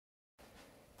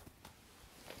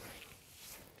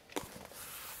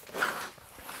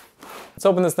let's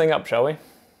open this thing up, shall we?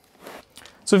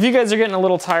 So if you guys are getting a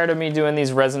little tired of me doing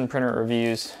these resin printer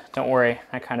reviews, don't worry,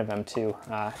 I kind of am too.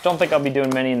 Don't think I'll be doing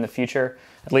many in the future,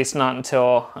 at least not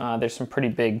until there's some pretty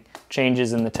big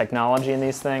changes in the technology in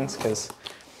these things, because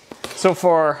so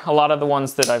far a lot of the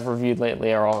ones that I've reviewed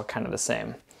lately are all kind of the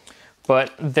same.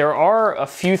 But there are a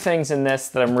few things in this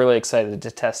that I'm really excited to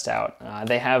test out.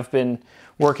 They have been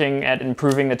working at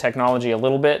improving the technology a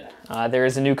little bit. There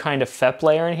is a new kind of FEP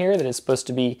layer in here that is supposed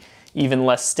to be even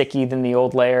less sticky than the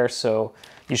old layer, so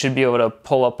you should be able to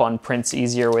pull up on prints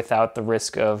easier without the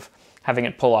risk of having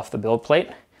it pull off the build plate.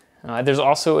 There's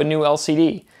also a new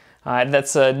LCD.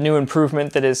 That's a new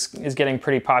improvement that is getting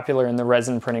pretty popular in the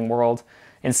resin printing world.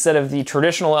 Instead of the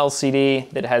traditional LCD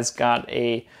that has got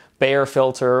a Bayer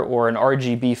filter or an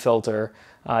RGB filter,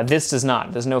 this does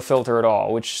not. There's no filter at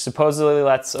all, which supposedly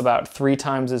lets about 3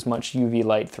 times as much UV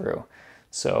light through.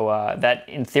 So that,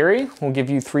 in theory, will give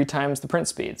you 3 times the print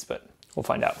speeds, but we'll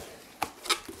find out.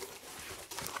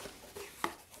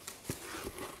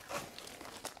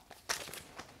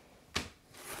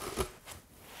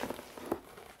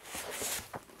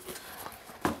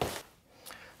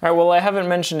 All right, well, I haven't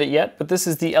mentioned it yet, but this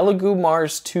is the Elegoo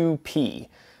Mars 2P.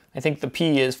 I think the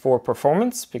P is for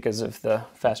performance because of the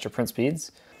faster print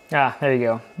speeds. Ah, there you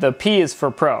go. The P is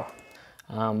for Pro.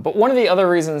 But one of the other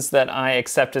reasons that I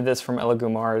accepted this from Elegoo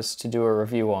Mars to do a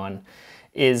review on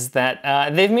is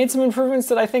that they've made some improvements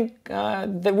that I think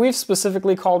that we've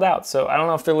specifically called out. So I don't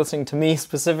know if they're listening to me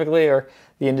specifically or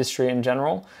the industry in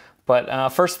general. But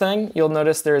first thing, you'll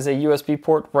notice there is a USB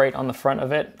port right on the front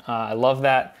of it. I love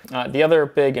that. The other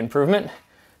big improvement,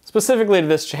 specifically to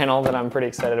this channel that I'm pretty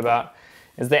excited about,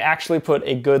 is they actually put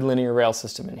a good linear rail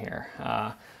system in here.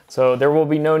 So there will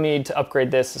be no need to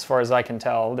upgrade this as far as I can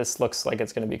tell. This looks like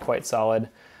it's going to be quite solid.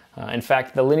 In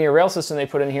fact, the linear rail system they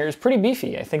put in here is pretty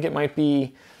beefy. I think it might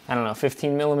be, I don't know,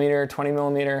 15 millimeter, 20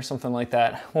 millimeter, something like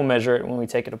that. We'll measure it when we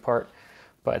take it apart.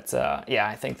 But yeah,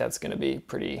 I think that's going to be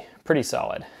pretty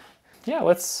solid. Yeah,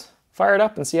 let's fire it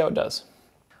up and see how it does.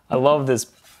 I love this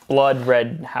blood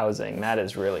red housing. That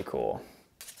is really cool.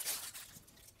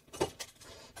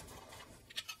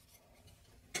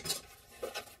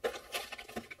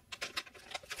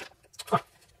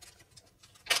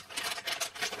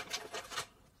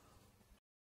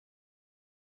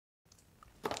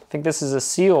 I think this is a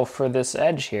seal for this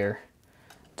edge here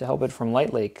to help it from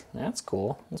light leak. That's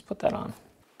cool. Let's put that on.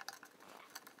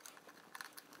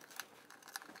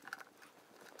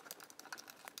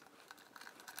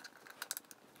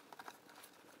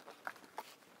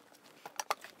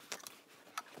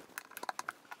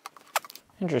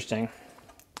 Interesting.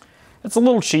 It's a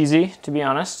little cheesy, to be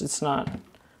honest. It's not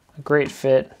a great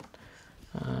fit.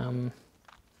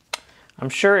 I'm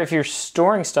sure if you're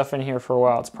storing stuff in here for a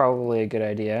while, it's probably a good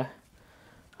idea.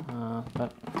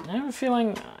 But I have a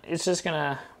feeling it's just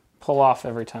gonna pull off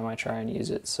every time I try and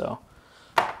use it, so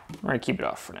I'm gonna keep it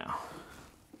off for now.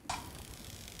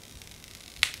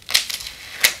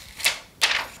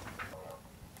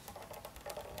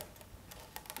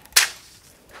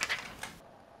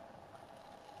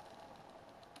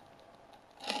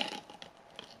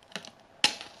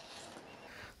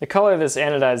 The color of this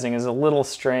anodizing is a little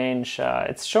strange.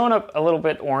 It's showing up a little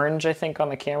bit orange, I think, on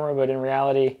the camera, but in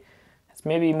reality, it's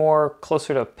maybe more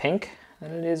closer to pink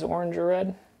than it is orange or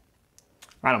red.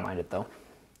 I don't mind it, though.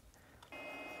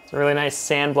 It's a really nice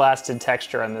sandblasted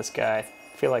texture on this guy.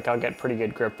 I feel like I'll get pretty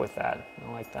good grip with that.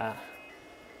 I like that.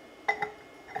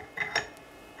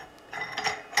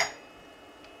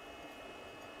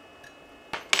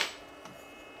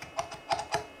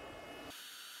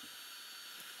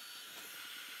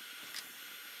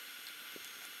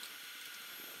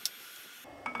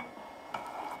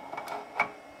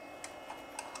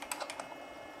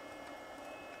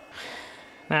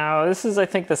 Now, this is, I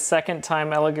think, the second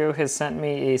time Elegoo has sent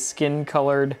me a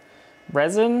skin-colored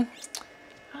resin.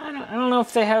 I don't know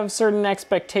if they have certain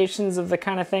expectations of the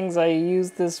kind of things I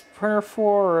use this printer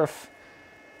for, or if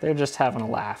they're just having a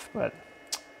laugh, but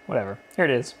whatever. Here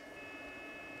it is.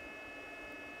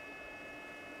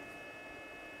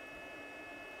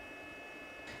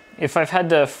 If I've had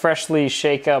to freshly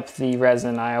shake up the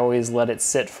resin, I always let it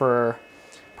sit for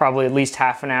probably at least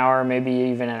half an hour, maybe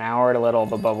even an hour, to let all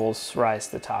the bubbles rise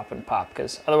to the top and pop,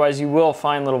 because otherwise you will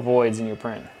find little voids in your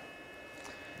print.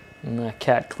 And the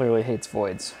cat clearly hates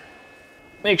voids.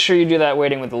 Make sure you do that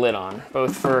waiting with the lid on,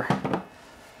 both for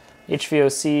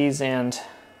HVOCs and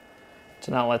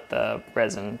to not let the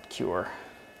resin cure.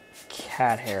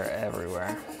 Cat hair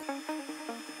everywhere.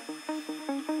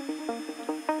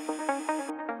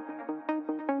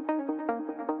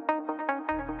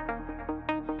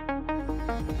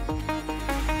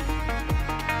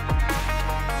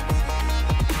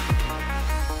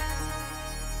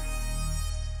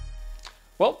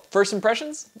 first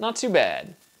impressions, not too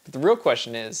bad. But the real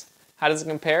question is, how does it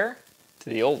compare to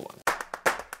the old one?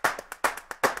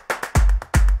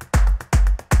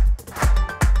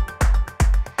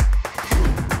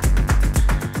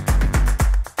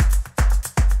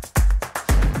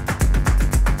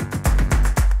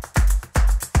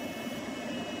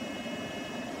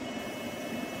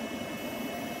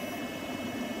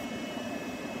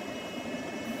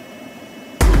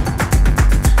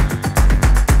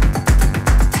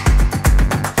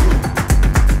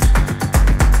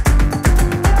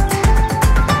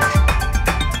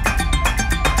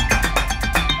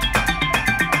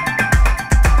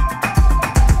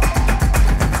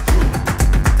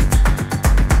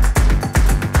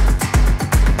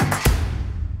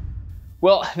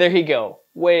 Well, there you go,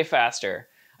 way faster.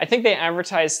 I think they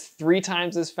advertise 3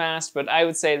 times as fast, but I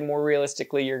would say more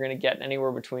realistically, you're gonna get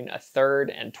anywhere between 1/3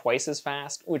 and twice as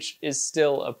fast, which is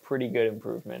still a pretty good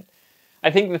improvement. I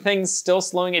think the things still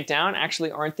slowing it down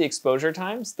actually aren't the exposure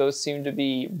times. Those seem to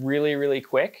be really, really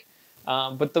quick.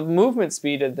 But the movement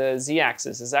speed of the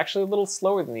Z-axis is actually a little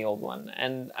slower than the old one.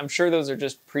 And I'm sure those are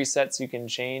just presets you can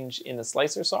change in the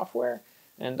slicer software.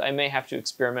 And I may have to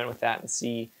experiment with that and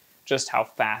see just how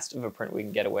fast of a print we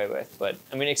can get away with. But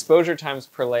I mean, exposure times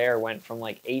per layer went from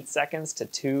like 8 seconds to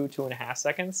 2.5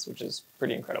 seconds, which is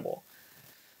pretty incredible.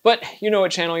 But you know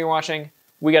what channel you're watching.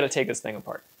 We got to take this thing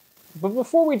apart. But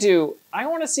before we do, I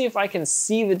want to see if I can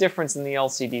see the difference in the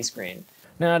LCD screen.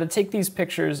 Now to take these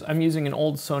pictures, I'm using an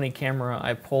old Sony camera.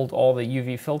 I pulled all the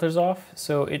UV filters off,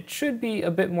 so it should be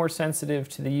a bit more sensitive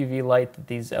to the UV light that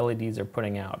these LEDs are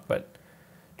putting out. But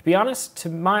to be honest, to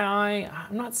my eye,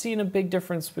 I'm not seeing a big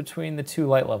difference between the 2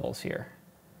 light levels here.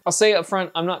 I'll say up front,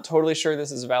 I'm not totally sure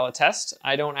this is a valid test.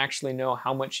 I don't actually know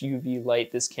how much UV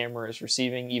light this camera is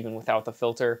receiving even without the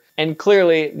filter. And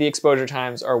clearly the exposure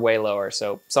times are way lower,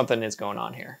 so something is going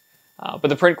on here. But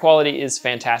the print quality is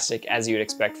fantastic, as you would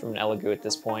expect from an Elegoo at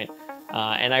this point.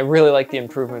 And I really like the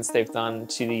improvements they've done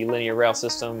to the linear rail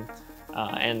system,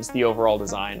 and the overall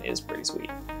design is pretty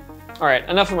sweet. All right,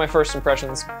 enough of my first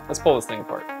impressions. Let's pull this thing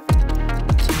apart.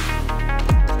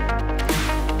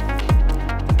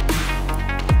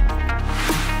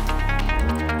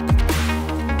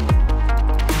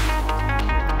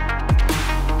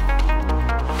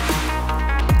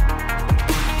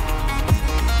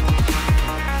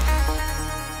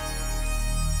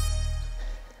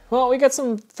 Well, we got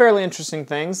some fairly interesting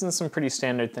things and some pretty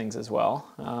standard things as well.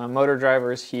 Motor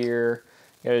drivers here,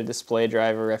 got a display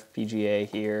driver, FPGA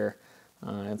here,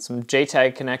 and some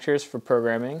JTAG connectors for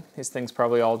programming. These things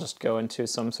probably all just go into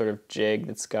some sort of jig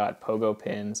that's got pogo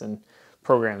pins and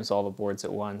programs all the boards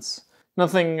at once.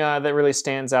 Nothing that really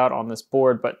stands out on this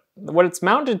board, but what it's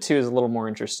mounted to is a little more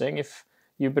interesting. If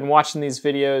you've been watching these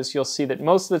videos, you'll see that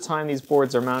most of the time these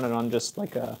boards are mounted on just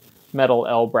like a metal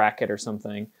L bracket or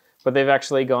something. But they've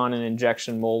actually gone and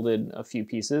injection molded a few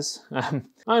pieces.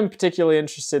 I'm particularly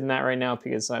interested in that right now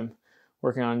because I'm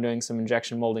working on doing some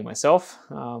injection molding myself.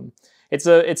 It's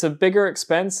a bigger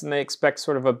expense, and they expect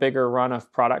sort of a bigger run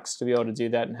of products to be able to do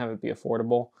that and have it be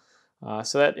affordable.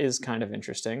 So that is kind of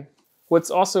interesting.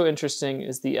 What's also interesting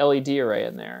is the LED array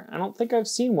in there. I don't think I've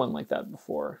seen one like that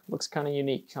before. Looks kind of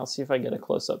unique. I'll see if I get a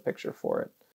close-up picture for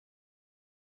it.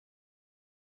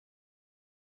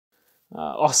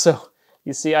 Also,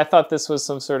 you see, I thought this was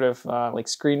some sort of like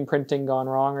screen printing gone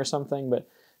wrong or something, but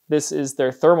this is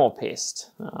their thermal paste.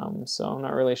 So I'm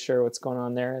not really sure what's going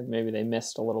on there. Maybe they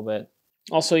missed a little bit.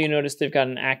 Also, you notice they've got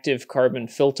an active carbon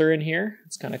filter in here.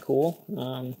 It's kind of cool.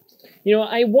 You know,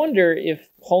 I wonder if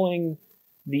pulling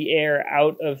the air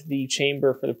out of the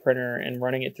chamber for the printer and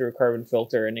running it through a carbon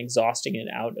filter and exhausting it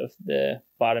out of the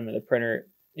bottom of the printer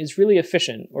is really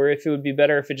efficient, or if it would be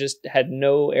better if it just had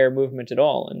no air movement at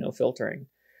all and no filtering.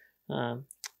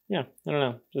 Yeah, I don't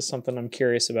know, just something I'm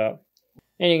curious about.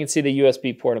 And you can see the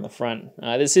USB port on the front.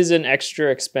 This is an extra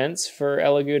expense for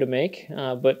Elegoo to make,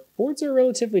 but boards are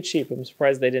relatively cheap. I'm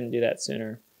surprised they didn't do that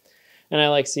sooner. And I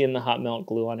like seeing the hot melt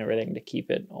glue on everything to keep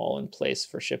it all in place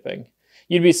for shipping.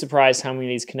 You'd be surprised how many of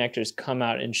these connectors come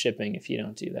out in shipping if you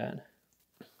don't do that.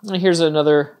 And here's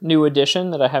another new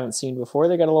addition that I haven't seen before.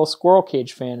 They got a little squirrel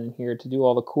cage fan in here to do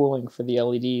all the cooling for the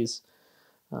LEDs.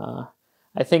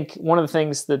 I think one of the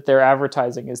things that they're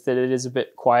advertising is that it is a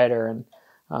bit quieter, and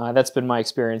that's been my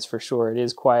experience for sure. It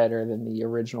is quieter than the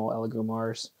original Elegoo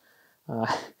Mars.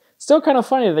 Still kind of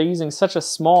funny they're using such a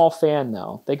small fan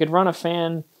though. They could run a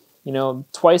fan, you know,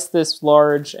 twice this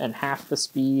large and half the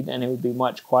speed, and it would be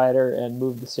much quieter and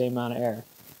move the same amount of air.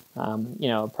 You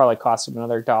know, it probably cost them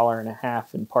another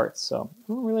 $1.50 in parts, so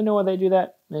I don't really know why they do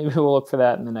that. Maybe we'll look for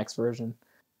that in the next version.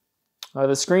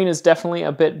 The screen is definitely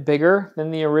a bit bigger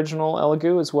than the original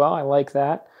Elegoo as well. I like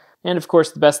that. And of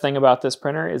course, the best thing about this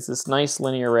printer is this nice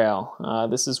linear rail.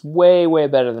 This is way, way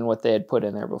better than what they had put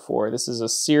in there before. This is a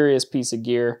serious piece of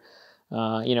gear.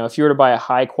 You know, if you were to buy a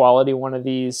high quality one of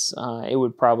these, it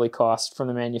would probably cost from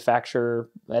the manufacturer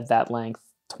at that length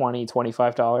 $20,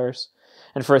 $25.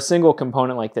 And for a single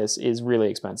component like this is really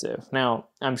expensive. Now,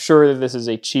 I'm sure that this is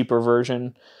a cheaper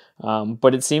version,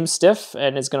 but it seems stiff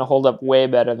and it's going to hold up way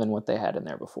better than what they had in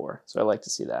there before. So I like to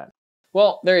see that.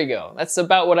 Well, there you go. That's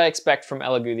about what I expect from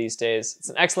Elegoo these days. It's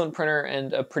an excellent printer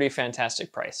and a pretty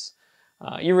fantastic price.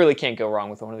 You really can't go wrong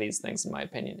with one of these things, in my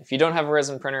opinion. If you don't have a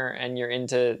resin printer and you're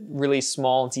into really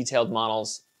small, detailed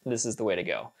models, this is the way to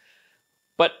go.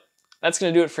 But that's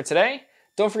going to do it for today.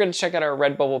 Don't forget to check out our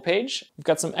Redbubble page. We've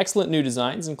got some excellent new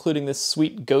designs, including this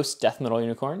sweet ghost death metal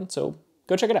unicorn, so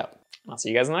go check it out. I'll see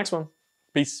you guys in the next one.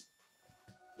 Peace.